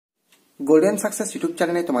Golden success YouTube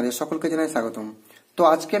চ্যানেলে তোমাদের সকলকে জানাই স্বাগতম। তো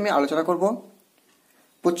আজকে আমি আলোচনা করব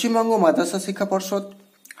পশ্চিমবঙ্গ মাদ্রাসা শিক্ষা পর্ষদ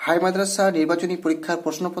হাই মাদ্রাসা নির্বাচনী পরীক্ষার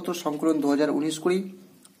প্রশ্নপত্র সংকলন 2019-20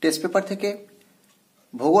 টেস্ট পেপার থেকে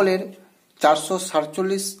ভূগোলের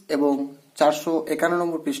 447 এবং 451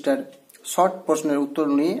 নম্বর পৃষ্ঠার শর্ট প্রশ্নের উত্তর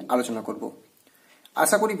নিয়ে আলোচনা করব।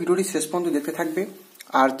 আশা করি ভিডিওটি শেষ পর্যন্ত দেখতে থাকবে।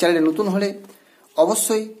 আর চ্যানেলে নতুন হলে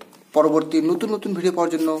অবশ্যই পরবর্তী নতুন ভিডিও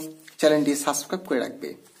পাওয়ার জন্য চ্যানেলটি সাবস্ক্রাইব করে রাখবে।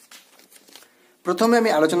 প্রথমে আমি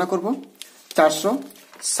আলোচনা করব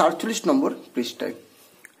 447 নম্বর পৃষ্ঠায়।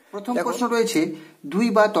 প্রথম প্রশ্ন রয়েছে, দুই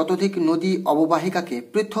বা ততোধিক নদী অববাহিকাকে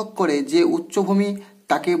পৃথক করে যে উচ্চভূমি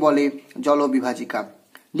তাকে বলে জলবিভাজিকা।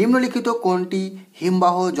 নিম্নলিখিত কোনটি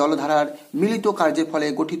হিমবাহ জলধারার মিলিত কার্যের ফলে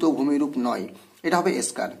গঠিত ভূমিরূপ নয়? এটা হবে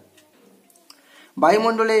এসকার।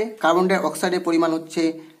 বায়ুমণ্ডলে কার্বন ডাই অক্সাইডের পরিমাণ হচ্ছে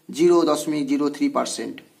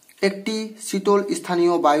 0.03%। একটি শীতল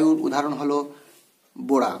স্থানীয় বায়ুর উদাহরণ হলো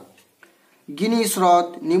বোরা। গিনি হ্রদ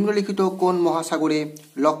নিম্নলিখিত কোন মহাসাগরে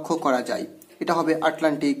লক্ষ্য করা যায়? এটা হবে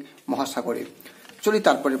আটলান্টিক মহাসাগরে। চলি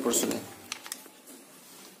তারপরে প্রশ্নে।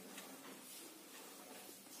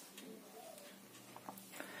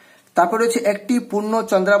 তারপর রয়েছে একটি পূর্ণ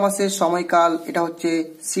চন্দ্রামাসের সময়কাল, এটা হচ্ছে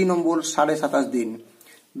সি নম্বর 27.5 দিন।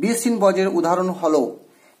 বিসীন বজ্রের উদাহরণ হলো,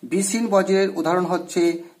 বিসীন বজ্রের উদাহরণ হচ্ছে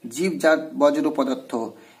জীবজাত বজ্র পদার্থ।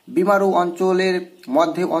 বিমারু অঞ্চলের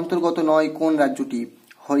মধ্যে অন্তর্গত নয় কোন রাজ্যটি?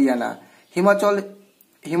 হরিয়ানা।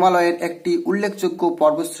 হিমালয়ের একটি উল্লেখযোগ্য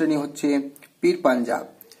পর্বতশ্রেণী হচ্ছে পীর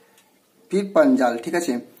পাঞ্জাল। ঠিক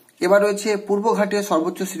আছে। এবার রয়েছে পূর্বঘাটের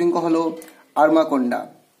সর্বোচ্চ শৃঙ্গ হলো আরমাকোন্ডা।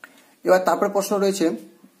 এবার তারপর প্রশ্ন রয়েছে,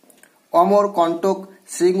 অমরকণ্টক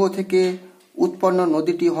শৃঙ্গ থেকে উৎপন্ন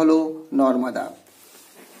নদীটি হলো নর্মদা।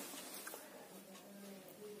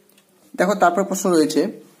 দেখো তারপর প্রশ্ন রয়েছে,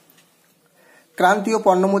 ক্রান্তীয়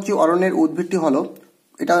পর্ণমোচী অরণ্যের উদ্ভিদটি হলো,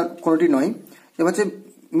 এটা কোনটি নয়। এবার হচ্ছে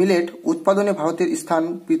মিলেট উৎপাদনে ভারতের স্থান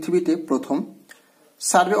পৃথিবীতে প্রথম।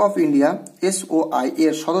 সার্ভে অফ ইন্ডিয়া SOI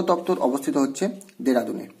এর সদর দপ্তর অবস্থিত হচ্ছে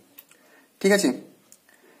দেরাদুনে। ঠিক আছে।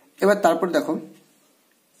 এবার তারপর দেখো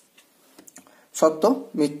সত্য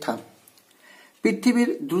মিথ্যা। পৃথিবীর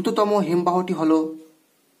দ্রুততম হিমবাহটি হলো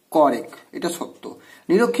করেক, এটা সত্য।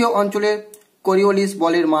 নিরক্ষীয় অঞ্চলের কোরিওলিস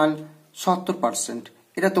বলের মান 70%।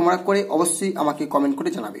 এটা তোমরা করে অবশ্যই আমাকে কমেন্ট করে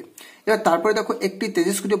জানাবে। এবার তারপরে দেখো একটি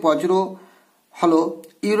তেজস্ক্রিয় বজ্র হলো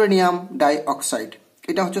ইউরেনিয়াম ডাই অক্সাইড,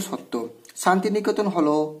 এটা হচ্ছে সত্য। শান্তিনিকেতন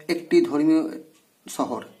হলো একটি ধর্মীয়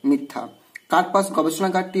শহর, মিথ্যা। কার্পাস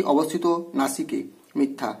গবেষণাগারটি অবস্থিত নাসিকে,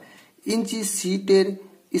 মিথ্যা। ইঞ্চি সিটের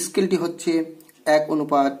স্কেলটি হচ্ছে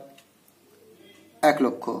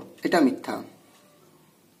 1:1,00,000, এটা মিথ্যা।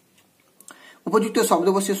 উপযুক্ত শব্দ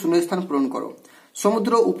বসিয়ে শূন্যস্থান পূরণ করো।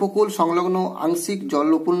 সমুদ্র উপকূল সংলগ্ন আংশিক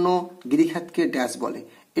জলপূর্ণ গিরিখাতকে ড্যাশ বলে?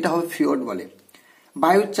 এটা হবে ফিওর্ড বলে।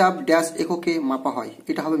 বায়ুর চাপ ড্যাশ এককে মাপা হয়?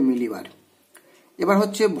 এটা হবে মিলিবার। এবার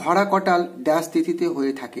হচ্ছে ভরা কটাল ড্যাশ তিথিতে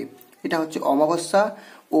হয়ে থাকে? এটা হচ্ছে অমাবস্যা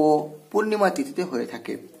ও পূর্ণিমা তিথিতে হয়ে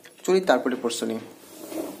থাকে। চলি তারপরে প্রশ্ন নিই।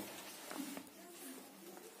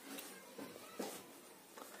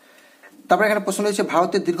 তারপরে এখানে প্রশ্ন রয়েছে,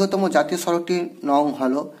 ভারতের দীর্ঘতম জাতীয় সড়কটির নং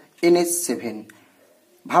হলো NH7।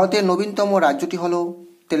 ভারতের নবীনতম রাজ্যটি হলো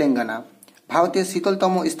তেলেঙ্গানা। ভারতের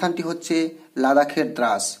শীতলতম স্থানটি হচ্ছে লাদাখের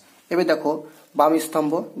দ্রাস। এবার দেখো বাম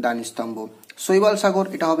স্তম্ভ ডান স্তম্ভ। শৈবাল সাগর,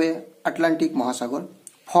 এটা হবে আটলান্টিক মহাসাগর।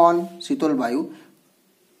 ফন শীতল বায়ু।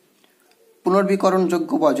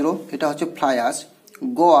 পুনর্বীকরণযোগ্য বজ্র, এটা হচ্ছে ফ্লাই অ্যাশ।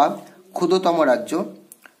 গোয়া ক্ষুদ্রতম রাজ্য।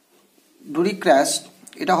 ডুরি ক্র্যাশ,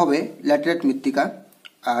 এটা হবে ল্যাটেরাইট মৃত্তিকা।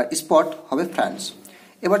 আর স্পট হবে ফ্রান্স।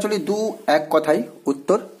 এবার চলি 2-1 কথায়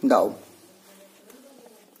উত্তর দাও।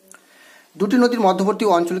 দুটি নদীর মধ্যবর্তী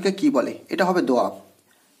অঞ্চলকে কি বলে? এটা হবে দোয়াব।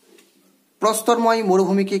 প্রস্তরময়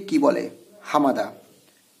মরুভূমিকে কি বলে? হামাদা।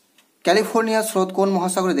 ক্যালিফোর্নিয়ার স্রোত কোন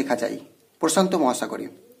মহাসাগরে দেখা যায়? প্রশান্ত মহাসাগরে।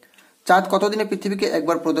 চাঁদ কতদিনে পৃথিবীকে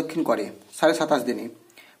একবার প্রদক্ষিণ করে? 27.5 দিনে।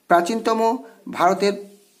 প্রাচীনতম ভারতের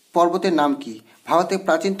পর্বতের নাম কি? ভারতের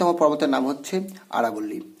প্রাচীনতম পর্বতের নাম হচ্ছে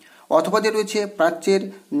আরাবল্লী। অথবাদে রয়েছে, প্রাচ্যের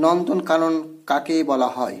নন্দনকানন কাকে বলা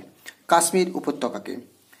হয়? কাশ্মীর উপত্যকাকে।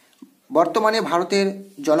 বর্তমানে ভারতের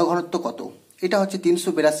জনঘনত্ব কত? এটা হচ্ছে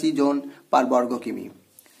 382 জন পার বর্গ কিমি।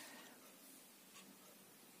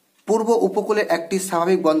 পূর্ব উপকূলের একটি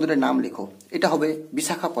স্বাভাবিক বন্দরের নাম লেখো? এটা হবে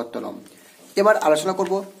বিশাখাপত্তনম। এবার আলোচনা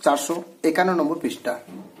করব 451 নম্বর পৃষ্ঠা।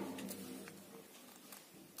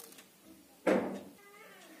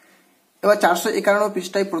 এবার 451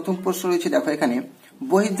 পৃষ্ঠায় প্রথম প্রশ্ন রয়েছে, দেখো এখানে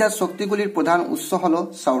বহির্জাত শক্তিগুলির প্রধান উৎস হলো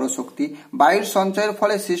সৌরশক্তি। বায়ুর সঞ্চয়ের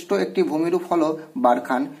ফলে সৃষ্ট একটি ভূমিরূপ হলো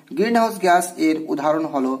বারখান। গ্রিনহাউস গ্যাস এর উদাহরণ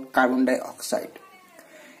হলো কার্বন ডাই অক্সাইড।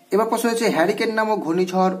 এবার প্রশ্ন হচ্ছে, হ্যারিকেন নামক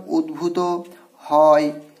ঘূর্ণিঝড় উদ্ভূত হয়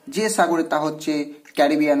যে সাগরে, তা হচ্ছে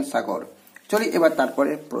ক্যারিবিয়ান সাগর। চলি এবার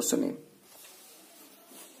তারপরে প্রশ্ন নিই।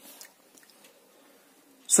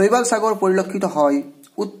 শৈবাল সাগর পরিলক্ষিত হয়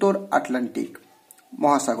উত্তর আটলান্টিক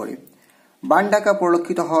মহাসাগরে। বানডাকা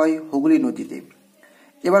পরিলক্ষিত হয় হুগলি নদীতে।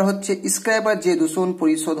 এবার হচ্ছে স্ক্র্যাবার যে দূষণ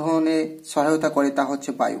পরিশোধনে সহায়তা করে তা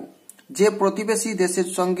হচ্ছে বায়ু। যে প্রতিবেশী দেশের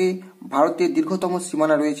সঙ্গে ভারতের দীর্ঘতম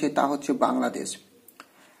সীমানা রয়েছে তা হচ্ছে বাংলাদেশ।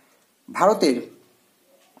 ভারতের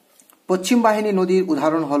পশ্চিম বাহিনী নদীর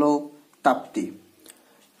উদাহরণ হল তাপ্তি।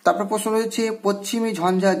 তারপর প্রশ্ন রয়েছে পশ্চিমী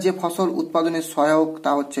ঝঞ্ঝা যে ফসল উৎপাদনের সহায়ক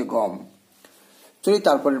তা হচ্ছে গম। চলি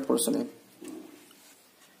তারপরের প্রশ্নে।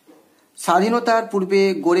 স্বাধীনতার পূর্বে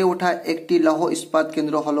গড়ে ওঠা একটি লৌহ ইস্পাত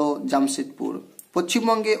কেন্দ্র হল জামশেদপুর।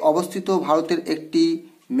 পশ্চিমবঙ্গে অবস্থিত ভারতের একটি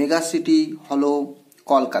মেগাসিটি হল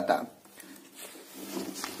কলকাতা।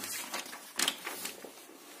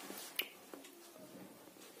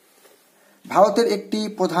 ভারতের একটি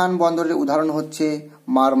প্রধান বন্দরের উদাহরণ হচ্ছে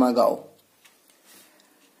মারমাগাঁও।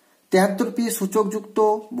 73 সূচকযুক্ত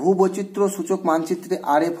ভূবৈচিত্র্য সূচক মানচিত্রে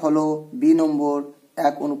RF হল B নম্বর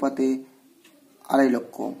 1:2.5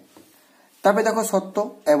 লক্ষ। তারপরে দেখো সত্য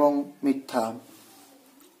এবং মিথ্যা।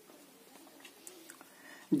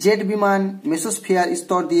 জেট বিমান মেসোস্ফিয়ার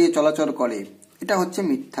স্তর দিয়ে চলাচল করে, এটা হচ্ছে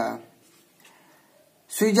মিথ্যা।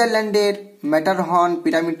 সুইজারল্যান্ডের ম্যাটারহর্ন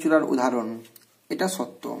পিরামিড চূড়ার উদাহরণ, এটা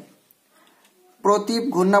সত্য। প্রতীপ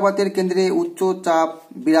ঘূর্ণাবাতের কেন্দ্রে উচ্চ চাপ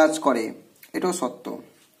বিরাজ করে, এটাও সত্য।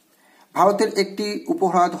 ভারতের একটি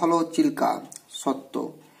উপহ্রদ হল চিল্কা, সত্য।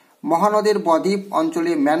 মহানদের বদ্বীপ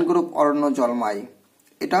অঞ্চলে ম্যানগ্রোভ অরণ্য জন্মায়,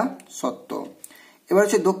 এটা সত্য। এবার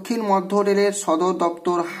হচ্ছে দক্ষিণ মধ্য রেলের সদর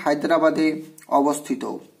দপ্তর হায়দ্রাবাদে অবস্থিত,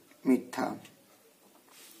 মিথ্যা।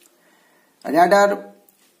 র্যাডার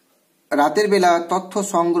রাতের বেলা তথ্য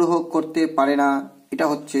সংগ্রহ করতে পারে না, এটা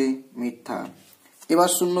হচ্ছে মিথ্যা। এবার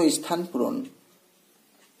শূন্য স্থান পূরণ।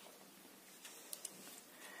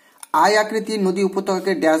 আই আকৃতির নদী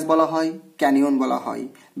উপত্যকাকে ড্যাশ বলা হয়, ক্যানিয়ন বলা হয়।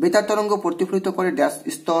 বেতার তরঙ্গ প্রতিফলিত করে ড্যাশ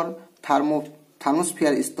স্তর,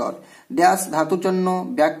 থার্মোস্ফিয়ার স্তর। ড্যাশ ধাতুর জন্য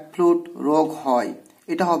ব্যাকফ্লুট রোগ হয়,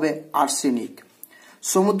 এটা হবে আর্সেনিক।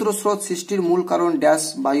 সমুদ্র স্রোত সৃষ্টির মূল কারণ ড্যাশ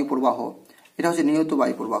বায়ু প্রবাহ, এটা হচ্ছে নিয়ত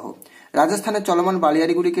বায়ু প্রবাহ। রাজস্থানের চলমান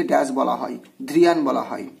বালিয়াড়িগুলিকে ড্যাশ বলা হয়, ধ্রিয়ান বলা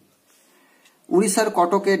হয়। উড়িষ্যার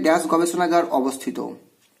কটকে ড্যাশ গবেষণাগার অবস্থিত,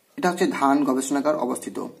 এটা হচ্ছে ধান গবেষণাগার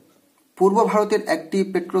অবস্থিত। পূর্ব ভারতের একটি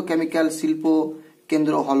পেট্রোকেমিক্যাল শিল্প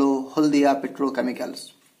কেন্দ্র হল হলদিয়া পেট্রোকেমিক্যালস।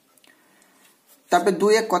 তারপরে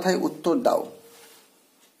 2-1 কথায় উত্তর দাও।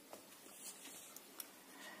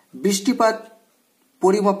 বৃষ্টিপাত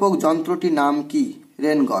পরিমাপক যন্ত্রটির নাম কি?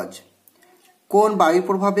 রেনগজ। কোন বায়ুর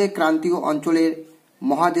প্রভাবে ক্রান্তীয় অঞ্চলের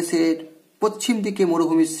মহাদেশের পশ্চিম দিকে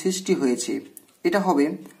মরুভূমির সৃষ্টি হয়েছে? এটা হবে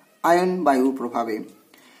আয়ন বায়ুর প্রভাবে।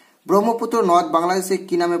 ব্রহ্মপুত্র নদ বাংলাদেশে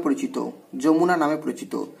কি নামে পরিচিত? যমুনা নামে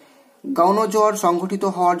পরিচিত। গৌণ জ্বর সংঘটিত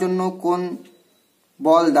হওয়ার জন্য কোন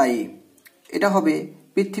বল দায়ী? এটা হবে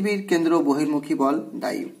পৃথিবীর কেন্দ্র বহির্মুখী বল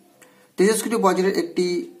দায়ী। তেজস্ক্রিয় বজ্রের একটি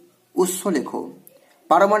উৎস লেখো।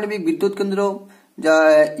 পারমাণবিক বিদ্যুৎ কেন্দ্র, যা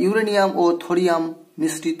ইউরেনিয়াম ও থোরিয়াম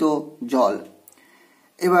মিশ্রিত জল।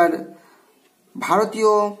 এবার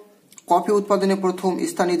ভারতীয় কফি উৎপাদনে প্রথম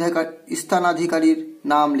স্থানাধিকারীর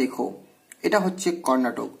নাম লেখো, এটা হচ্ছে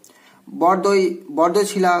কর্ণাটক।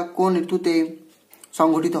 বরদৈছিলা কোন ঋতুতে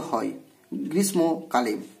সংঘটিত হয়?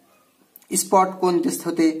 গ্রীষ্মকালে। স্পট কোন দেশ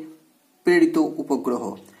হতে প্রেরিত উপগ্রহ?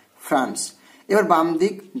 ফ্রান্স। এবার বাম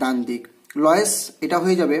দিক ডান দিক। লয়েস এটা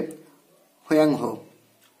হয়ে যাবে হোয়াংহো।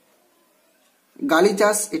 গালি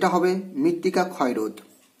চাষ এটা হবে মৃত্তিকা ক্ষয়রোধ।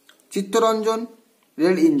 Chittaranjan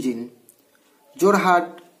rail engine. জোরহাট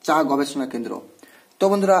চা গবেষণা কেন্দ্র। তো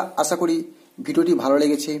বন্ধুরা, আশা করি ভিডিওটি ভালো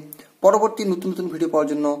লেগেছে। পরবর্তী নতুন নতুন ভিডিও পাওয়ার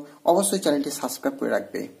জন্য অবশ্যই চ্যানেলটি সাবস্ক্রাইব করে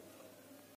রাখবে।